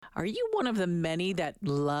Are you one of the many that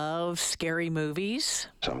love scary movies?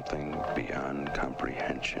 Something beyond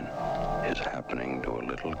comprehension is happening to a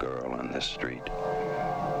little girl on this street,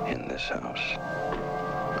 in this house.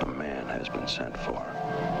 A man has been sent for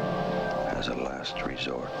as a last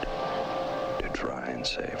resort to try and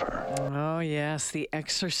save her. Oh, yes, The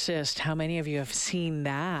Exorcist. How many of you have seen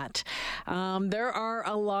that? There are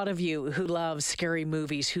a lot of you who love scary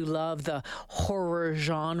movies, who love the horror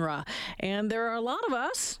genre. And there are a lot of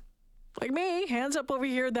us, like me, hands up over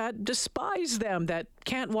here, that despise them, that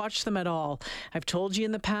can't watch them at all. I've told you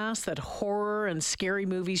in the past that horror and scary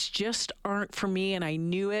movies just aren't for me, and I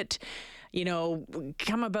knew it. You know,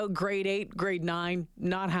 come about grade 8, grade 9,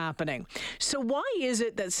 not happening. So why is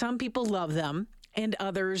it that some people love them and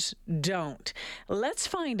others don't? Let's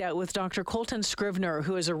find out with Dr. Colton Scrivener,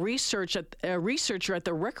 who is a researcher at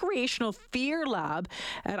the Recreational Fear Lab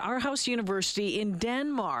at Aarhus University in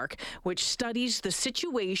Denmark, which studies the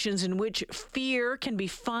situations in which fear can be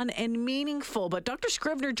fun and meaningful. But Dr.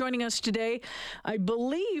 Scrivener joining us today, I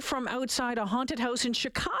believe from outside a haunted house in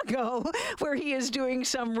Chicago, where he is doing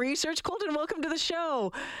some research. Colton, welcome to the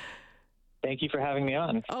show. Thank you for having me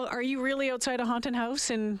on. Oh, are you really outside a haunted house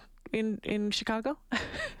in Chicago?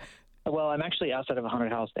 Well, I'm actually outside of a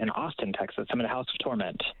haunted house in Austin, Texas. I'm in a House of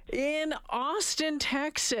Torment. In Austin,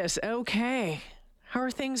 Texas. Okay. How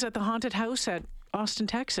are things at the haunted house at Austin,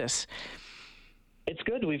 Texas? It's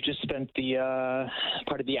good. We've just spent the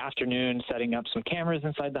part of the afternoon setting up some cameras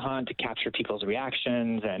inside the haunt to capture people's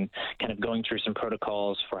reactions and kind of going through some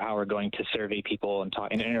protocols for how we're going to survey people and talk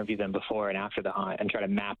and interview them before and after the haunt and try to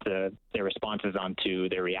map their responses onto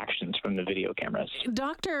their reactions from the video cameras.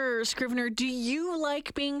 Dr. Scrivener, do you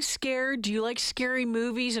like being scared? Do you like scary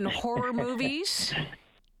movies and horror movies?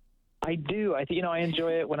 I do. I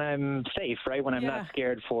enjoy it when I'm safe, right? When I'm not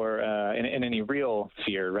scared for in any real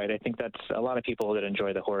fear, right? I think that's a lot of people that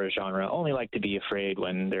enjoy the horror genre only like to be afraid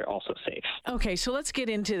when they're also safe. Okay, so let's get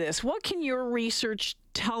into this. What can your research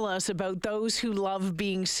tell us about those who love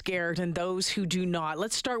being scared and those who do not?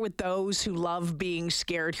 Let's start with those who love being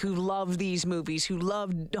scared, who love these movies, who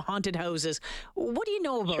love haunted houses. What do you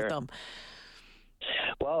know about them?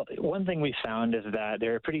 Well, one thing we found is that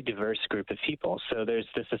they're a pretty diverse group of people. So there's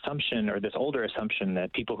this assumption, or this older assumption,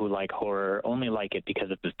 that people who like horror only like it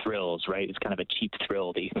because of the thrills, right? It's kind of a cheap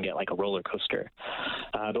thrill that you can get like a roller coaster.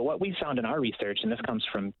 But what we found in our research, and this comes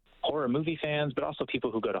from horror movie fans, but also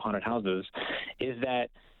people who go to haunted houses, is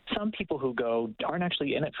that some people who go aren't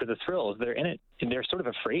actually in it for the thrills. They're in it and they're sort of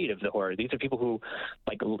afraid of the horror. These are people who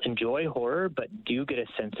like enjoy horror, but do get a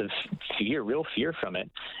sense of fear, real fear from it.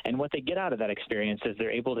 And what they get out of that experience is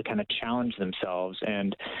they're able to kind of challenge themselves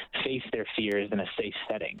and face their fears in a safe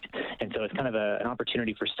setting. And so it's kind of an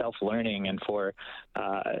opportunity for self-learning and for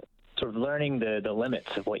sort of learning the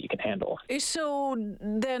limits of what you can handle. So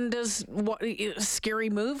then does scary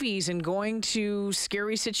movies and going to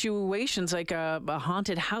scary situations like a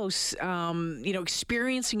haunted house,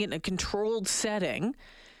 experiencing it in a controlled setting,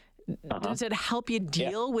 does it help you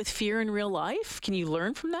deal with fear in real life? Can you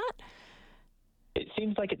learn from that? It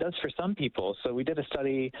seems like it does for some people. So we did a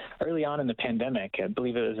study early on in the pandemic, I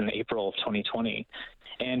believe it was in April of 2020.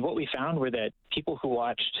 And what we found were that people who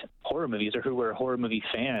watched horror movies or who were horror movie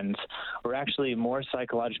fans were actually more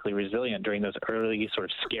psychologically resilient during those early sort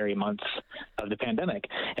of scary months of the pandemic.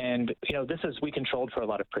 And, we controlled for a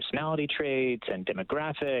lot of personality traits and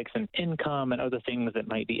demographics and income and other things that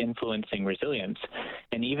might be influencing resilience.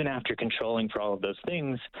 And even after controlling for all of those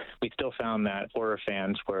things, we still found that horror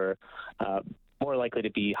fans were more likely to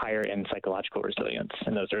be higher in psychological resilience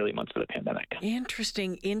in those early months of the pandemic.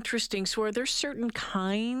 Interesting. So are there certain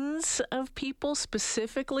kinds of people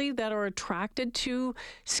specifically that are attracted to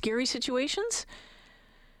scary situations?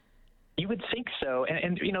 You would think so.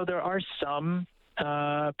 And there are some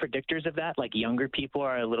predictors of that, like younger people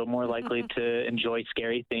are a little more likely to enjoy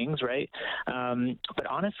scary things, right? But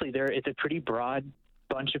honestly, it's a pretty broad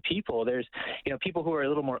bunch of people. There's, people who are a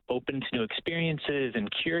little more open to new experiences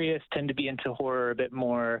and curious tend to be into horror a bit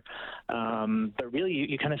more. But really,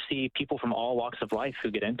 you kind of see people from all walks of life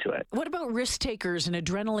who get into it. What about risk takers and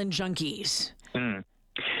adrenaline junkies?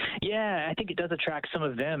 Yeah, I think it does attract some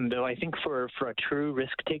of them, though I think for a true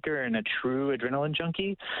risk taker and a true adrenaline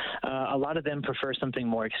junkie, a lot of them prefer something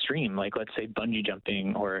more extreme, like let's say bungee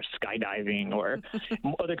jumping or skydiving or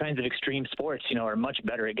other kinds of extreme sports, are much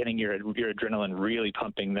better at getting your adrenaline really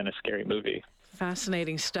pumping than a scary movie.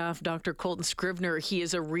 Fascinating stuff. Dr. Colton Scrivener, he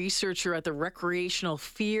is a researcher at the Recreational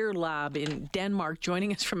Fear Lab in Denmark,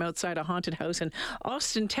 joining us from outside a haunted house in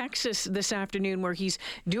Austin, Texas this afternoon, where he's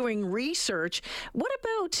doing research. What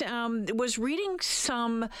about, was reading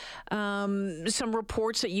some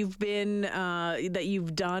reports that you've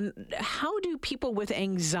done. How do people with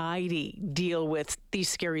anxiety deal with these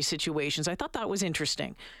scary situations? I thought that was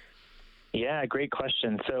interesting. Yeah, great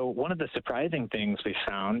question. So one of the surprising things we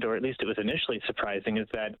found, or at least it was initially surprising, is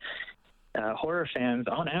that horror fans,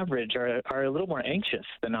 on average, are a little more anxious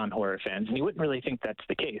than non-horror fans. And you wouldn't really think that's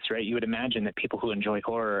the case, right? You would imagine that people who enjoy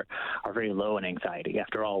horror are very low in anxiety.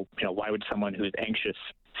 After all, why would someone who's anxious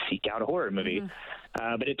seek out a horror movie?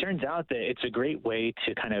 But it turns out that it's a great way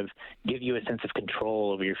to kind of give you a sense of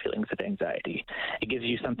control over your feelings of anxiety. It gives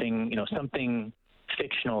you something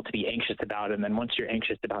fictional to be anxious about, and then once you're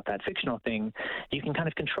anxious about that fictional thing, you can kind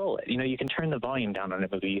of control it. You can turn the volume down on a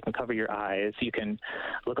movie, you can cover your eyes, you can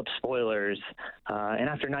look up spoilers, and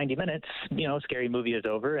after 90 minutes, scary movie is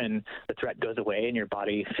over and the threat goes away and your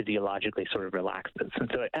body physiologically sort of relaxes. And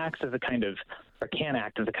so it acts as can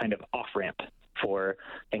act as a kind of off-ramp for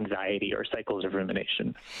anxiety or cycles of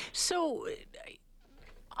rumination. So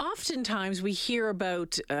oftentimes we hear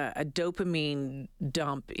about a dopamine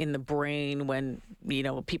dump in the brain when,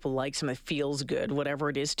 people like something that feels good, whatever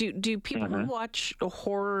it is. Do people who watch a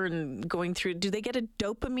horror and going through, do they get a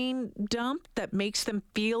dopamine dump that makes them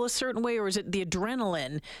feel a certain way, or is it the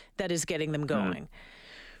adrenaline that is getting them going?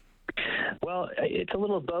 Well, it's a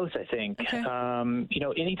little of both, I think. Okay.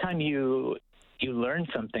 Anytime you learn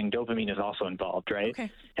something, dopamine is also involved, right? Okay.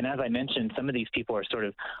 And as I mentioned, some of these people are sort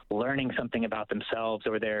of learning something about themselves,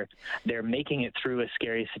 or they're making it through a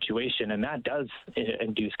scary situation, and that does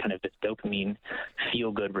induce kind of this dopamine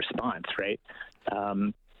feel-good response, right?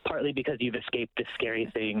 Partly because you've escaped this scary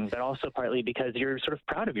thing, but also partly because you're sort of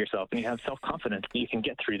proud of yourself and you have self-confidence that you can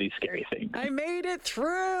get through these scary things. I made it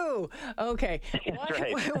through. Okay. That's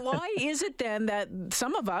right. Why is it then that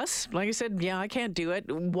some of us, like I said, I can't do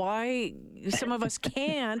it. Why some of us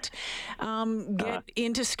can't get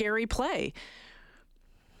into scary play?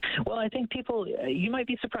 Well, I think people, you might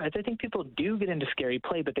be surprised, I think people do get into scary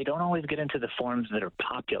play, but they don't always get into the forms that are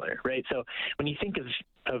popular, right? So when you think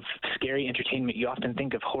of scary entertainment, you often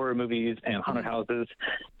think of horror movies and haunted houses,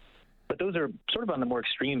 but those are sort of on the more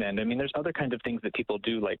extreme end. I mean, there's other kinds of things that people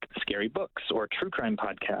do, like scary books or true crime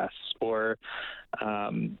podcasts, or,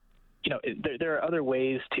 there are other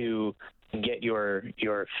ways to get your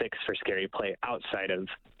fix for scary play outside of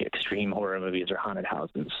extreme horror movies or haunted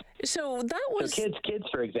houses. So that was... So kids,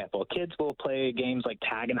 for example, kids will play games like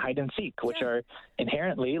tag and hide and seek, which are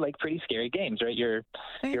inherently like pretty scary games, right? You're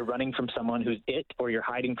running from someone who's it, or you're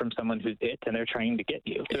hiding from someone who's it, and they're trying to get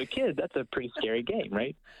you. So a kid, that's a pretty scary game,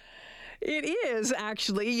 right? It is,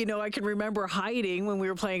 actually. I can remember hiding when we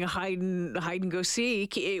were playing hide and go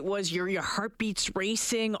seek. It was your heartbeats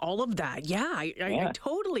racing, all of that. I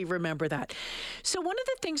totally remember that. So one of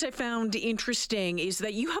the things I found interesting is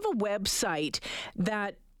that you have a website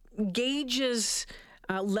that gauges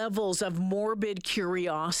levels of morbid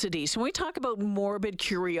curiosity. So when we talk about morbid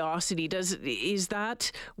curiosity, is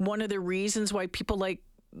that one of the reasons why people like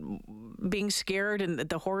being scared and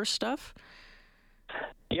the horror stuff?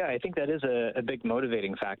 Yeah, I think that is a big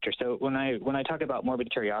motivating factor. So when I talk about morbid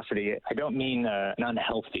curiosity, I don't mean an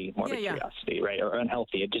unhealthy morbid curiosity, right? Or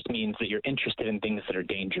unhealthy. It just means that you're interested in things that are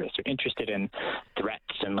dangerous. You're interested in threats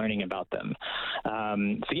and learning about them.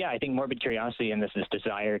 I think morbid curiosity and this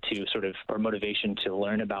desire to or motivation to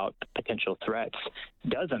learn about potential threats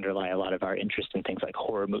does underlie a lot of our interest in things like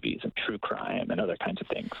horror movies and true crime and other kinds of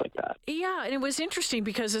things like that. Yeah, and it was interesting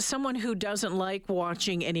because as someone who doesn't like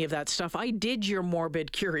watching any of that stuff, I did your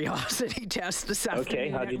morbid curiosity test this afternoon. Okay,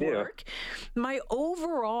 how'd you do? My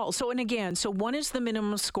overall, so 1 is the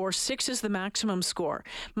minimum score, 6 is the maximum score.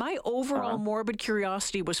 My overall morbid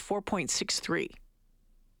curiosity was 4.63.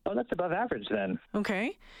 Oh, that's above average then.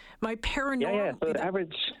 Okay. My paranormal... Yeah, so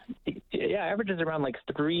average is around like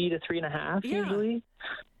 3 to 3.5 usually.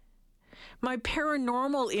 My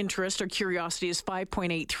paranormal interest or curiosity is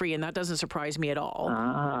 5.83, and that doesn't surprise me at all.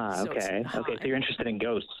 Okay. So you're interested in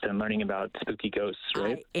ghosts and learning about spooky ghosts,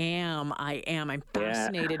 right? I am. I'm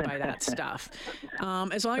fascinated by that stuff.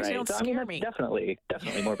 As long as you don't scare me. Definitely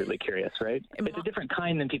morbidly curious, right? It's a different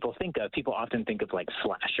kind than people think of. People often think of like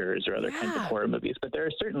slashers or other kinds of horror movies, but there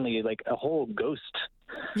is certainly like a whole ghost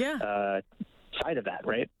side of that,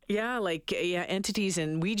 right? Yeah, entities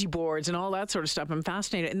and Ouija boards and all that sort of stuff. I'm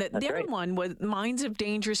fascinated. And the other one was Minds of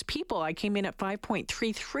Dangerous People. I came in at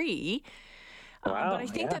 5.33. Wow, but I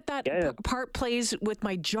think that part plays with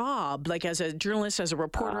my job, like as a journalist, as a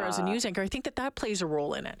reporter, as a news anchor. I think that plays a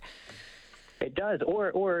role in it. It does,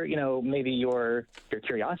 or maybe your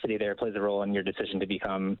curiosity there plays a role in your decision to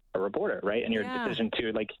become a reporter, right? And your decision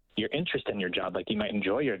to your interest in your job, you might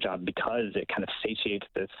enjoy your job because it kind of satiates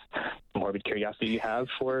this morbid curiosity you have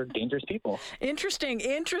for dangerous people.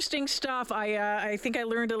 Interesting stuff. I think I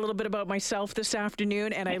learned a little bit about myself this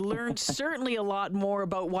afternoon, and I learned certainly a lot more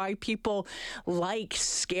about why people like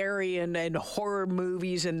scary and horror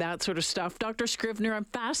movies and that sort of stuff. Dr. Scrivener, I'm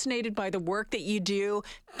fascinated by the work that you do.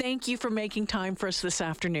 Thank you for making time for us this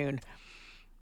afternoon.